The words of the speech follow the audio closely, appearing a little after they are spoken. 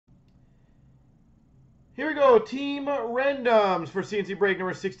Here we go. Team randoms for CNC break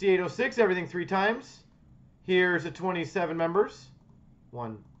number 6806. Everything 3 times. Here's the 27 members.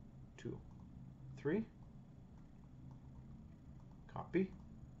 1, 2, 3. Copy.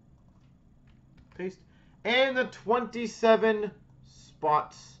 Paste. And the 27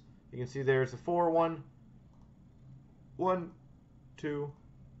 spots. You can see there's the 4, 1, 1, 2,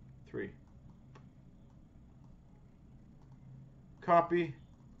 3. Copy.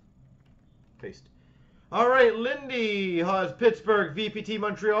 Paste. All right, Lindy has Pittsburgh, VPT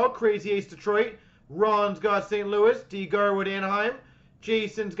Montreal, Crazy Ace Detroit. Ron's got St. Louis, D. Garwood Anaheim.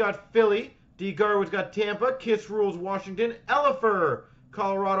 Jason's got Philly, D. Garwood's got Tampa. Kiss Rules Washington. Elifer,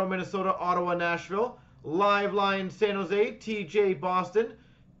 Colorado, Minnesota, Ottawa, Nashville. Live Line San Jose, TJ Boston.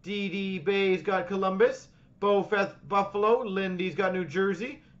 DD Bay's got Columbus. Bofeth Buffalo. Lindy's got New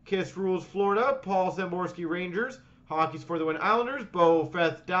Jersey. Kiss Rules Florida. Paul Samborski Rangers. Hockey's for the Win Islanders.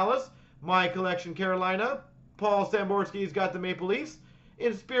 Bofeth Dallas. My Collection Carolina. Paul Samborski's got the Maple Leafs.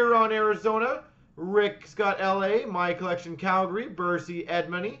 Inspiron Arizona. Rick's got LA. My Collection Calgary. Bercy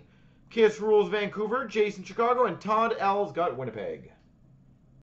Edmonton. Kiss Rules Vancouver. Jason Chicago. And Todd L's got Winnipeg.